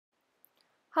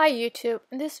Hi YouTube,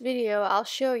 in this video I'll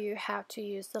show you how to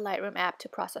use the Lightroom app to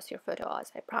process your photo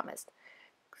as I promised.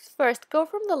 First, go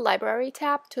from the Library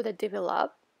tab to the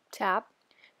Develop tab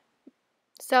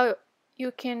so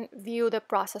you can view the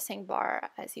processing bar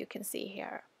as you can see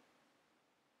here.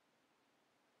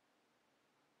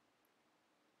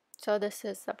 So this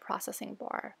is the processing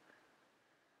bar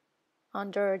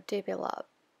under Develop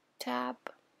tab.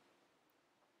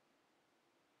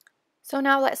 So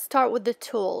now let's start with the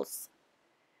tools.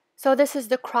 So this is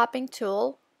the cropping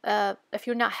tool. If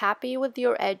you're not happy with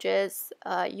your edges,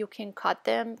 you can cut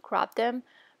them, crop them,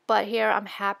 but here I'm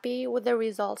happy with the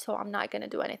result, so I'm not going to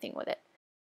do anything with it.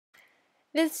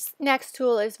 This next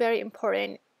tool is very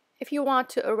important if you want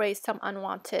to erase some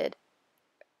unwanted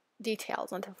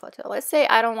details on the photo. Let's say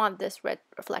I don't want this red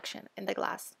reflection in the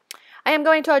glass. I am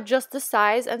going to adjust the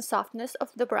size and softness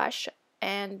of the brush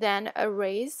and then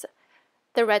erase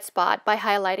the red spot by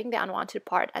highlighting the unwanted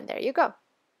part, and there you go.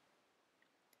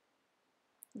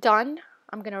 Done.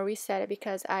 I'm gonna reset it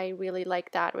because I really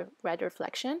like that red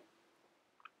reflection.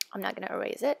 I'm not gonna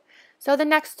erase it. So the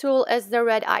next tool is the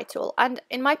red eye tool, and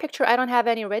in my picture I don't have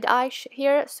any red eye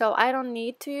here, so I don't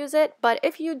need to use it, but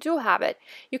if you do have it,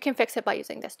 you can fix it by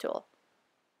using this tool.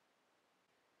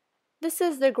 This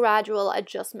is the gradual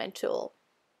adjustment tool.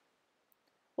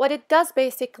 What it does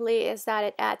basically is that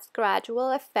it adds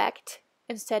gradual effect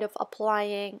instead of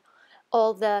applying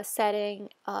all the setting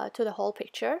to the whole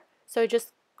picture. So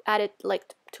just add it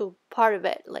like to part of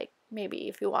it, like maybe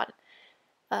if you want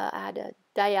add a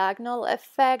diagonal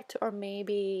effect, or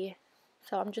maybe,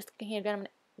 so I'm just here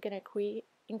gonna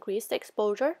increase the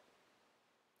exposure.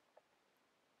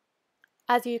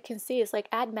 As you can see, it's like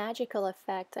add magical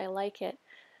effect. I like it.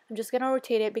 I'm just gonna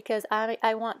rotate it because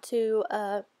I want to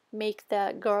make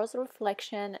the girl's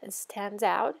reflection stands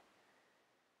out,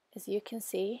 as you can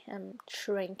see, and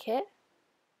shrink it.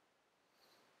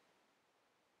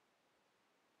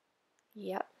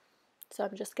 Yep. So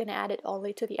I'm just going to add it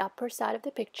only to the upper side of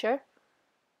the picture.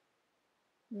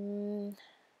 Okay.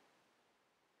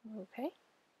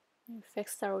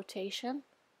 Fix the rotation.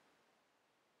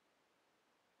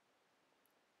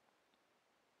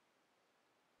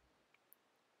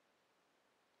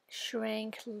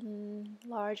 Shrink,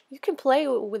 large. You can play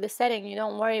with the setting. You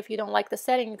don't worry if you don't like the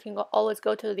setting. You can always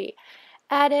go to the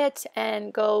edit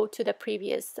and go to the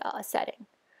previous setting.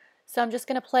 So I'm just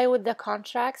going to play with the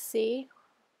contrast, see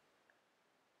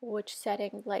which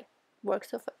setting like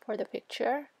works for the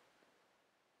picture.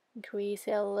 Increase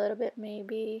it a little bit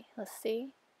maybe. Let's see.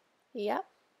 Yep.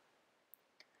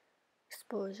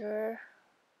 Exposure.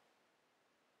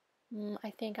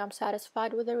 I think I'm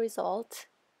satisfied with the result.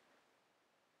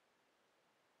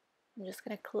 I'm just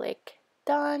going to click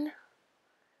done,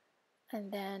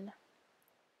 and then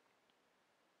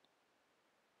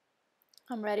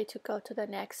I'm ready to go to the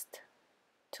next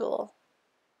tool.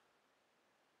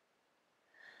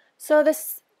 So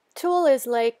this tool is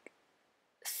like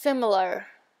similar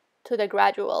to the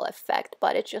gradual effect,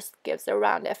 but it just gives a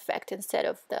round effect instead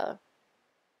of the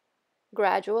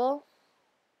gradual.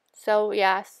 So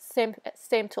yeah,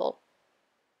 same tool.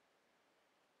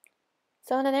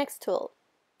 So the next tool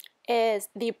is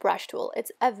the brush tool.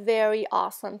 It's a very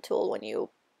awesome tool when you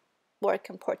work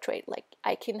in portrait. Like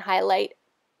I can highlight,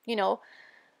 you know,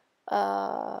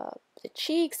 the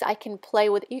cheeks. I can play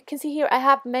with, you can see here I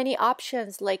have many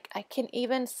options, like I can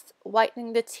even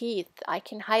whiten the teeth, I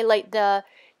can highlight the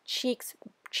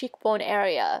cheekbone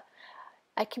area,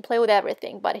 I can play with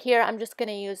everything. But here I'm just going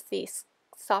to use the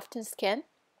soften skin,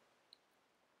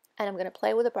 and I'm going to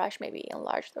play with the brush, maybe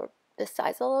enlarge the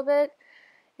size a little bit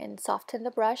and soften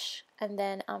the brush, and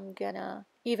then I'm gonna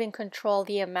even control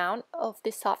the amount of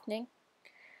the softening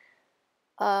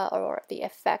or the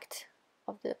effect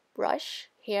of the brush.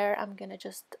 Here I'm gonna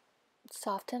just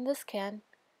soften the skin,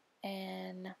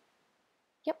 and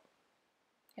yep,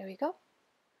 here we go.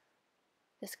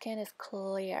 The skin is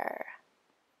clear,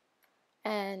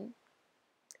 and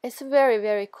it's a very,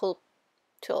 very cool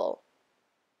tool.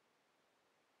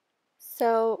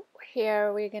 So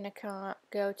here we're gonna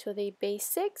go to the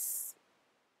basics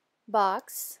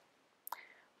box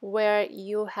where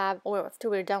you have, or after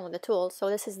we're done with the tool.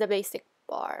 So this is the basic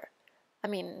box.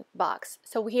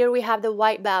 So here we have the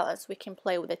white balance. We can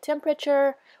play with the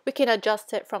temperature, we can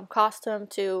adjust it from custom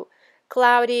to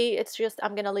cloudy. It's just,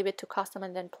 I'm gonna leave it to custom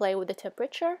and then play with the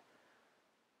temperature.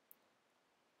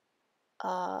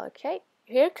 Okay,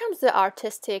 here comes the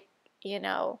artistic, you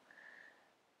know,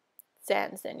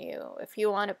 sense in you. If you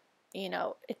want to, you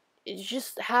know,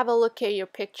 just have a look at your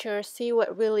picture, see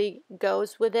what really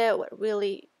goes with it, what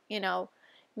really, you know,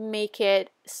 make it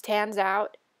stands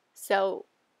out. So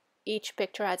each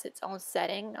picture has its own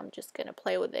setting. I'm just gonna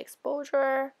play with the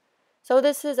exposure. So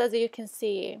this is, as you can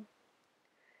see,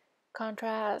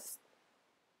 contrast,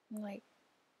 like,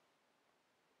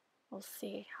 we'll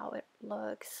see how it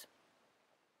looks.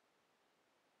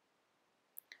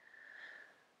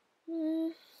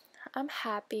 I'm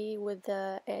happy with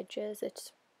the edges.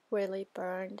 It's really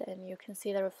burned and you can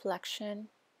see the reflection.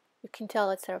 You can tell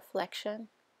it's a reflection.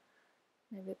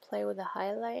 Maybe play with the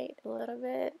highlight a little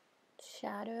bit,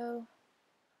 shadow.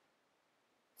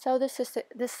 So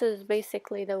this is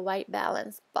basically the white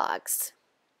balance box.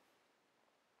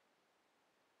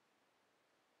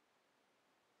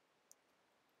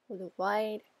 With the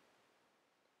white.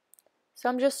 So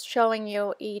I'm just showing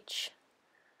you each,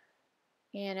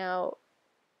 you know,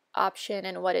 option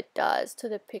and what it does to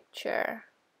the picture.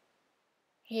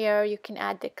 Here you can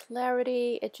add the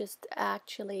clarity. It just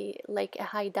actually like a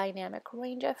high dynamic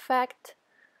range effect.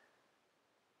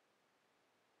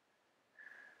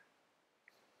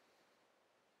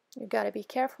 You gotta be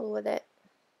careful with it.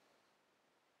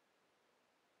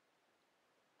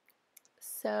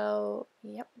 So,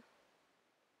 yep.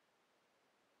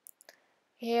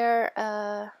 Here,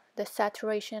 the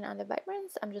saturation and the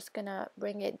vibrance, I'm just gonna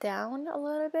bring it down a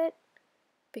little bit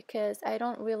because I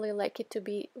don't really like it to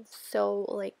be so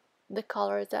like the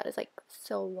colors that is like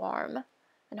so warm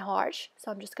and harsh.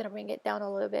 So I'm just gonna bring it down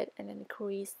a little bit and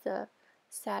increase the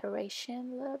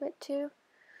saturation a little bit too.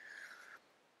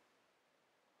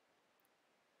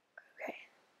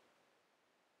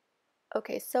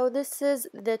 Okay, so this is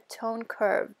the tone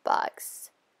curve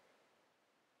box.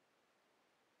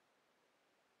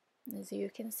 As you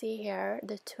can see here,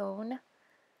 the tone,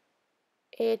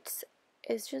 it's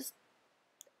just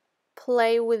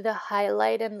play with the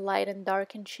highlight and light and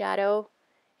dark and shadow.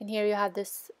 And here you have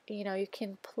this, you know, you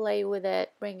can play with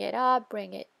it, bring it up,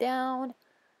 bring it down.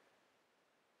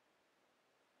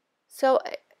 So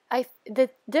the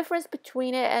difference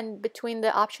between it and between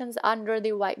the options under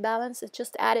the white balance is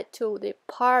just added to the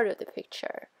part of the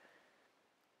picture.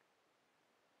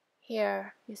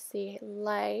 Here you see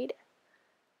light,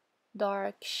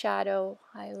 dark, shadow,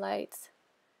 highlights.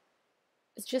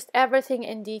 It's just everything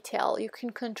in detail. You can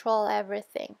control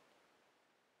everything.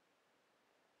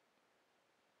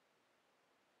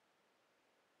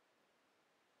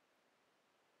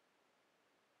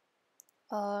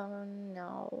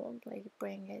 No, like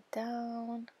bring it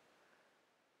down.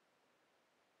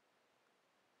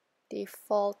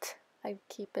 Default, I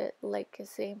keep it like the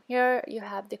same. Here you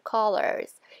have the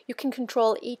colors. You can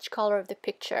control each color of the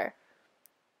picture.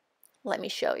 Let me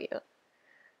show you.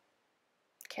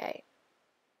 Okay.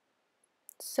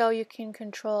 So you can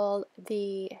control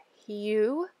the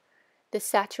hue, the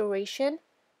saturation,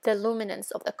 the luminance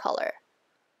of the color.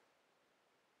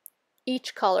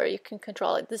 Each color you can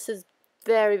control it. This is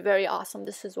very, very awesome.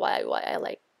 This is why I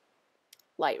like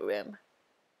LightRoom.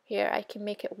 Here I can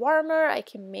make it warmer, I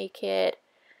can make it,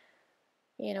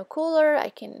 you know, cooler, I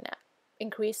can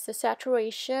increase the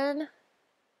saturation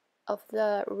of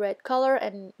the red color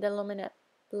and the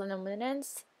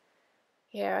luminance.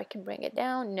 Here I can bring it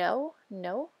down. No,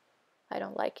 I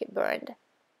don't like it burned.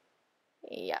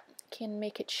 Yeah, can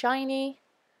make it shiny.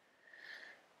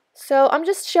 So I'm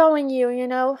just showing you, you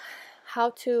know, how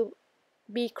to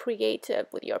be creative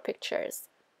with your pictures.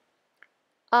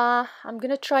 I'm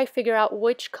gonna try figure out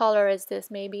which color is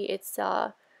this. Maybe it's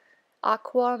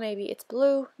aqua, maybe it's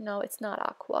blue. No, it's not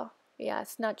aqua. Yeah,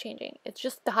 it's not changing. It's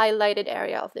just the highlighted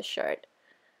area of the shirt.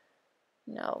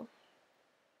 No.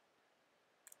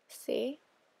 See?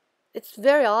 It's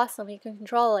very awesome. You can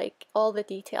control like all the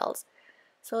details.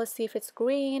 So let's see if it's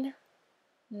green.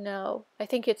 No, I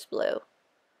think it's blue.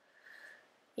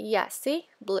 Yeah, see?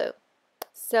 Blue.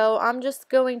 So I'm just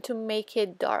going to make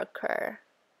it darker.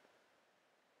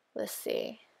 Let's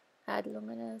see. Add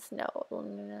luminance.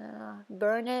 No.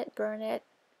 Burn it.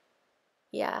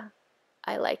 Yeah,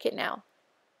 I like it now.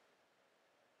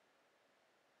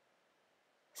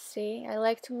 See, I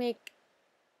like to make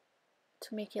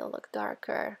it look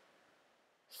darker.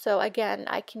 So again,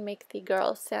 I can make the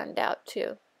girl stand out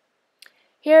too.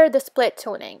 Here, the split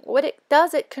toning. What it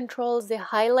does, it controls the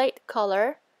highlight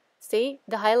color. See,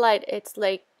 the highlight, it's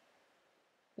like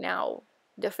now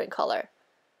different color.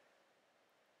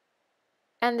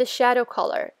 And the shadow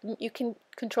color, you can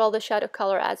control the shadow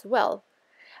color as well.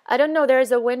 I don't know,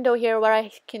 there's a window here where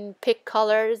I can pick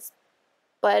colors,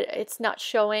 but it's not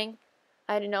showing.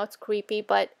 I don't know, it's creepy,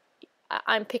 but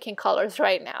I'm picking colors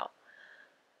right now.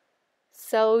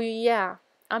 So yeah,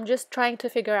 I'm just trying to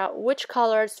figure out which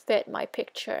colors fit my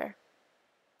picture.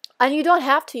 And you don't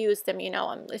have to use them, you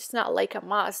know, it's not like a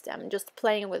must. I'm just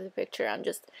playing with the picture. I'm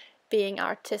just being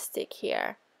artistic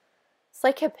here. It's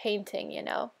like a painting, you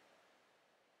know.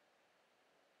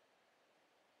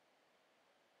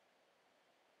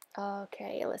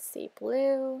 Okay, let's see.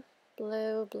 Blue,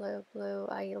 blue, blue, blue.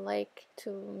 I like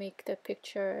to make the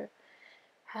picture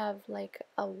have like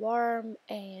a warm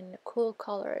and cool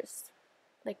colors,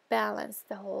 like balance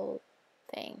the whole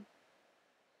thing.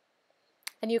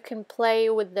 And you can play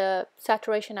with the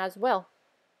saturation as well.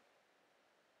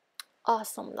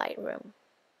 Awesome Lightroom.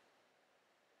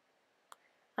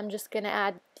 I'm just gonna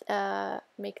add,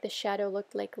 make the shadow look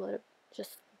like a little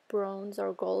just bronze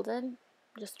or golden.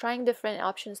 Just trying different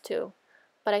options too,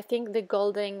 but I think the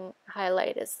golden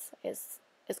highlight is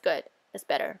good. It's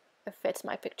better. It fits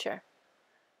my picture.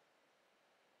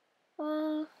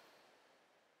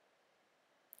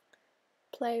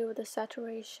 Play with the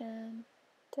saturation.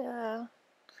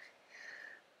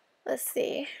 Let's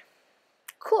see.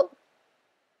 Cool.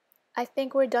 I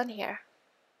think we're done here.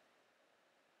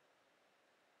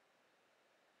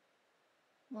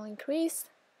 We'll increase.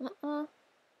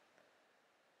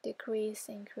 Decrease,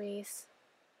 increase.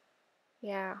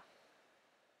 Yeah.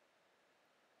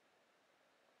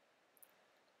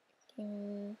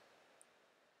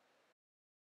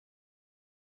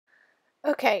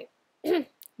 Okay. The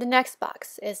next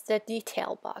box is the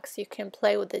detail box. You can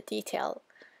play with the detail.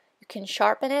 You can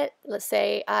sharpen it. Let's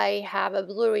say I have a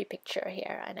blurry picture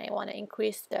here and I want to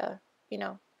increase the,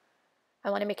 I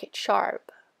want to make it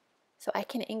sharp. So I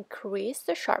can increase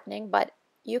the sharpening, but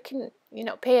you can,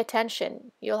 pay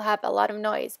attention. You'll have a lot of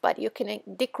noise, but you can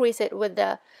decrease it with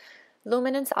the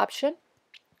luminance option.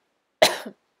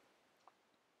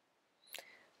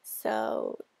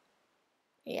 So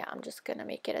yeah, I'm just gonna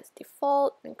make it as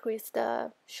default, increase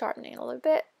the sharpening a little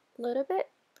bit.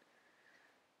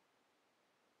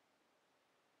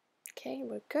 Okay,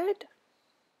 we're good.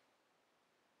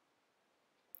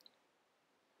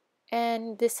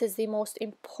 And this is the most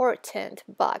important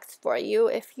box for you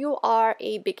if you are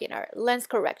a beginner: lens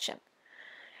correction.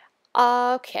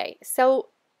 Okay, so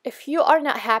if you are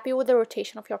not happy with the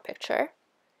rotation of your picture,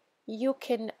 you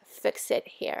can fix it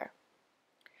here.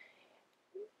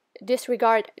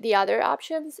 Disregard the other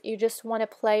options. You just want to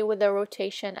play with the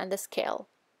rotation and the scale.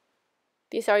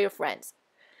 These are your friends.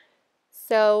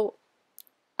 So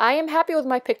I am happy with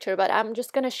my picture, but I'm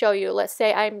just gonna show you. Let's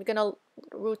say I'm gonna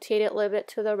rotate it a little bit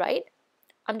to the right.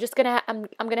 I'm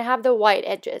gonna have the white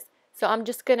edges, so I'm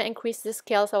just gonna increase the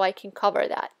scale so I can cover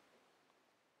that.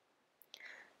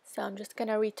 So I'm just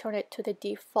gonna return it to the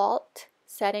default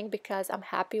setting because I'm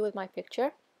happy with my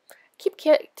picture. Keep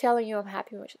telling you I'm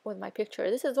happy with my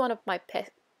picture. This is one of my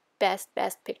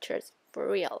best pictures, for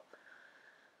real.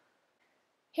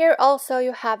 Here also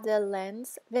you have the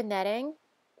lens vignetting,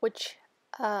 which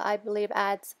I believe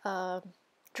adds a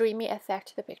dreamy effect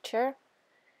to the picture.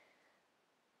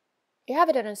 You have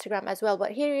it on Instagram as well,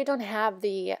 but here you don't have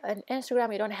on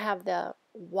Instagram you don't have the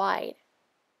wide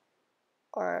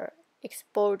or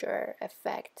exposure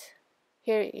effect.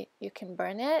 Here you can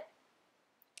burn it,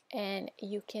 and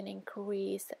you can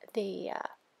increase the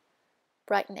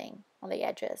brightening on the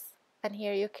edges, and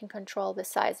here you can control the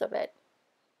size of it.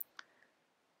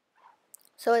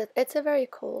 So it's a very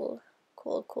cool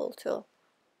tool.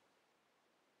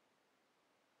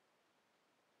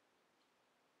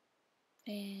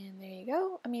 And there you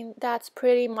go. I mean, that's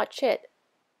pretty much it.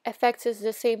 Effects is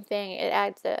the same thing. It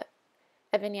adds a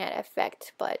vignette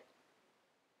effect, but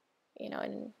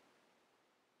in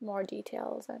more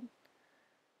details. And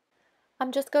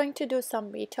I'm just going to do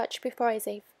some retouch before I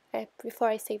save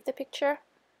the picture.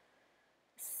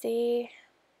 See,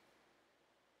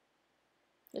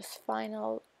 just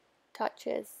final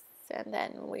touches, and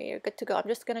then we're good to go. I'm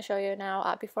just going to show you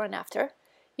now before and after.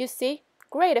 You see,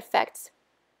 great effects,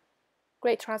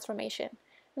 great transformation.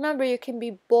 Remember, you can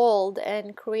be bold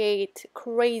and create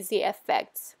crazy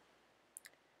effects.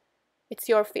 It's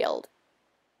your field.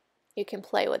 You can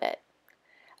play with it.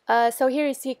 So here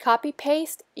you see copy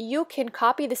paste. You can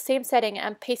copy the same setting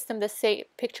and paste them the same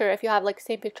picture if you have like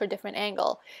same picture different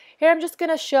angle. Here I'm just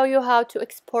gonna show you how to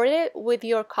export it with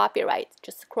your copyright.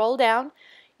 Just scroll down,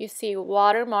 you see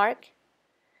watermark,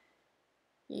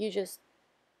 you just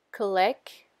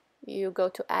click, you go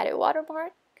to edit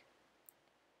watermark,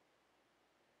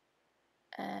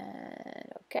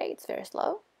 and okay, it's very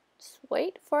slow. Just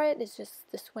wait for it. It's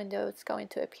just this window, it's going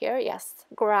to appear. Yes,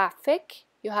 graphic.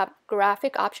 You have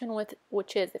graphic option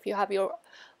which is if you have your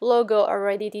logo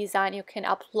already designed, you can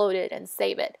upload it and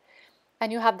save it.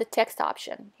 And you have the text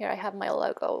option. Here I have my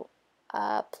logo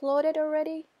uploaded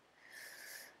already.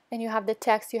 And you have the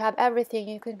text, you have everything.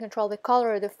 You can control the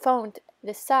color, the font,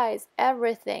 the size,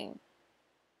 everything.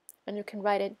 And you can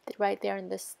write it right there in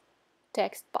this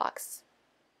text box.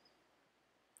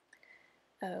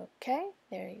 Okay,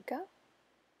 there you go.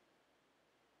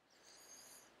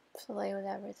 Play with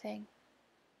everything.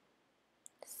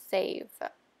 Save.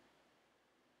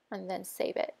 And then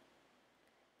save it.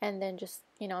 And then just,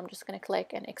 I'm just going to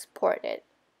click and export it.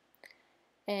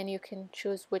 And you can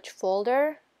choose which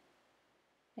folder.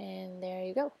 And there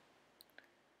you go.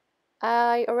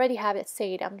 I already have it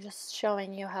saved. I'm just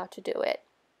showing you how to do it.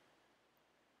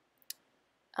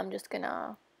 I'm just going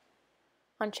to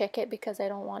uncheck it because I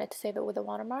don't want it to save it with a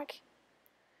watermark.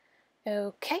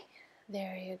 Okay,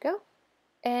 there you go.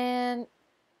 And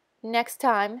next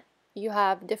time you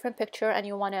have a different picture and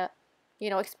you want to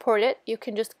export it, you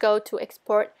can just go to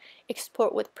export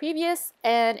with previous,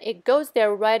 and it goes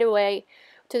there right away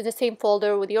to the same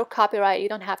folder with your copyright. You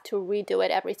don't have to redo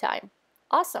it every time.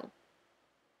 Awesome.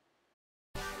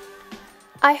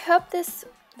 I hope this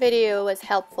video was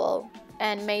helpful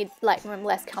and made Lightroom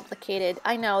less complicated.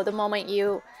 I know the moment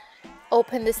you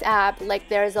open this app, like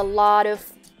there's a lot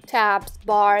of tabs,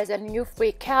 bars, and you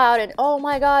freak out and oh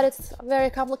my god, it's very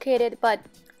complicated, but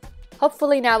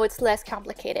hopefully now it's less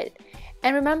complicated.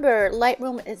 And remember,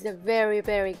 Lightroom is a very,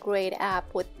 very great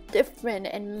app with different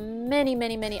and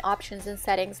many options and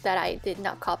settings that I did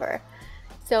not cover.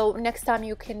 So next time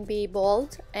you can be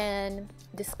bold and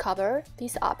discover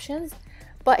these options.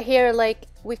 But here, like,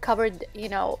 we covered,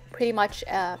 pretty much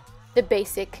the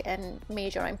basic and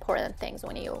major important things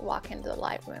when you walk into the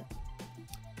Lightroom.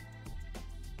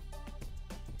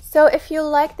 So if you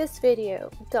like this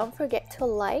video, don't forget to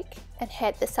like and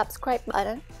hit the subscribe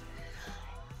button.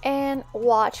 And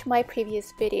watch my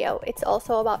previous video. It's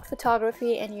also about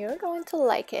photography and you're going to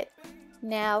like it.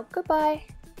 Now, goodbye.